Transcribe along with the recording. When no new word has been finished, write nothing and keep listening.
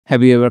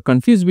Have you ever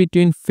confused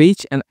between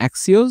Fetch and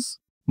Axios?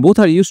 Both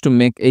are used to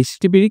make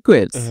HTTP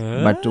requests,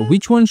 but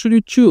which one should you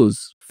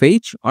choose,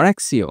 Fetch or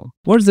Axio?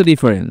 What's the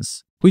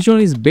difference? Which one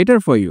is better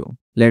for you?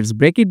 Let's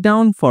break it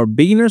down for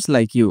beginners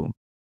like you.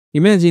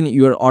 Imagine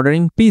you are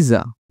ordering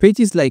pizza. Fetch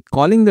is like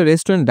calling the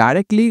restaurant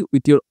directly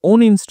with your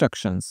own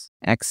instructions.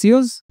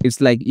 Axios, it's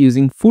like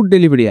using food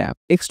delivery app.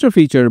 Extra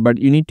feature, but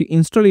you need to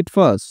install it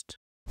first.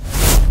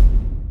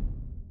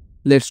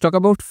 Let's talk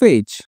about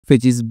Fetch.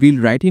 Fetch is built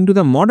right into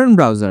the modern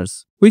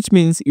browsers, which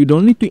means you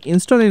don't need to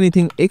install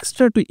anything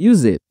extra to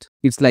use it.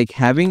 It's like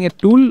having a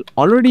tool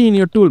already in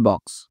your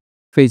toolbox.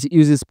 Fetch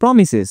uses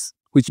promises,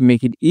 which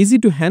make it easy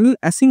to handle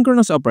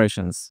asynchronous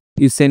operations.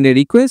 You send a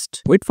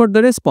request, wait for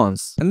the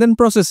response, and then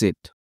process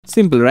it.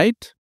 Simple,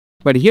 right?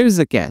 But here is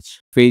the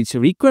catch. Fetch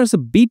requires a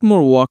bit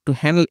more work to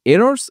handle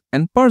errors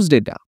and parse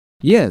data.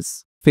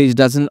 Yes, Fetch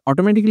doesn't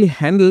automatically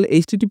handle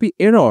HTTP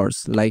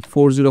errors like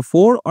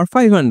 404 or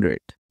 500.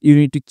 You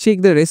need to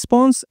check the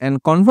response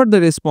and convert the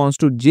response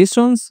to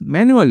JSONs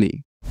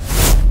manually.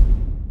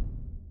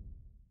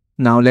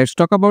 Now let's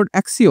talk about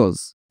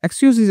Axios.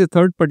 Axios is a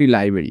third-party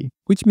library,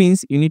 which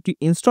means you need to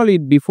install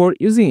it before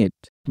using it.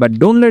 But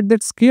don't let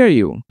that scare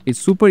you. It's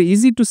super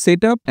easy to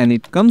set up and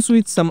it comes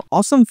with some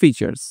awesome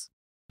features.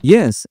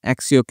 Yes,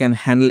 Axio can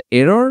handle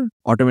error,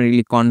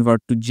 automatically convert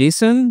to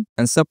JSON,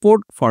 and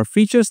support for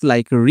features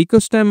like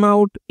request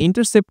timeout,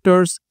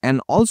 interceptors,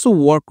 and also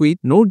work with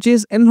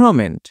Node.js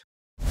environment.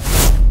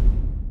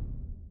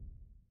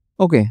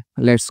 Okay,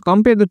 let's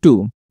compare the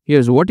two.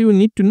 Here's what you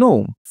need to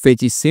know.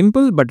 Fetch is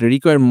simple but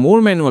require more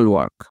manual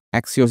work.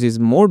 Axios is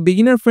more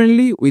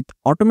beginner-friendly with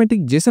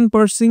automatic JSON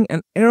parsing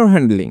and error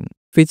handling.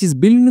 Fetch is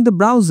built into the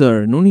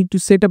browser, no need to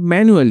set up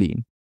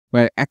manually,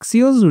 where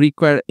Axios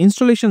require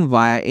installation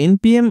via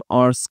npm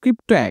or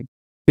script tag.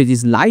 Fetch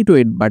is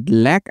lightweight but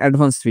lack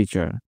advanced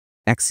feature.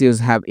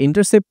 Axios have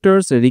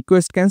interceptors,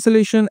 request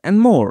cancellation,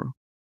 and more.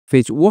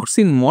 Fetch works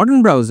in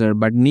modern browser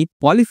but need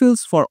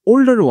polyfills for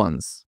older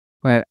ones,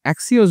 where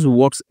Axios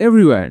works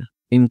everywhere,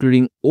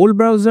 including old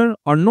browser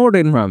or Node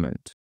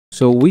environment.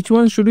 So which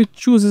one should you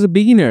choose as a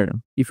beginner?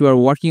 If you are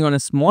working on a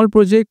small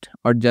project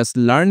or just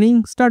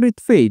learning, start with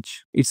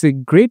Fetch. It's a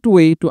great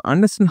way to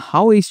understand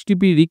how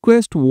HTTP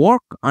requests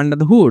work under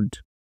the hood.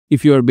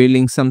 If you are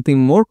building something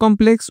more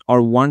complex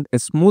or want a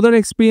smoother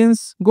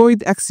experience, go with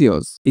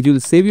Axios. It will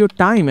save your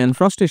time and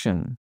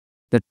frustration.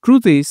 The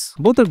truth is,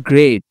 both are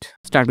great.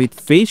 Start with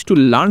Fetch to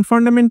learn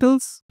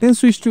fundamentals, then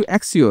switch to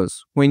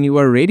Axios when you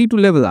are ready to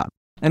level up.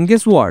 And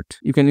guess what?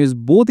 You can use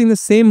both in the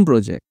same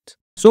project.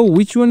 So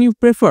which one you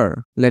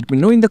prefer? Let me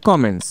know in the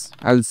comments.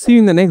 I'll see you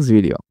in the next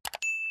video.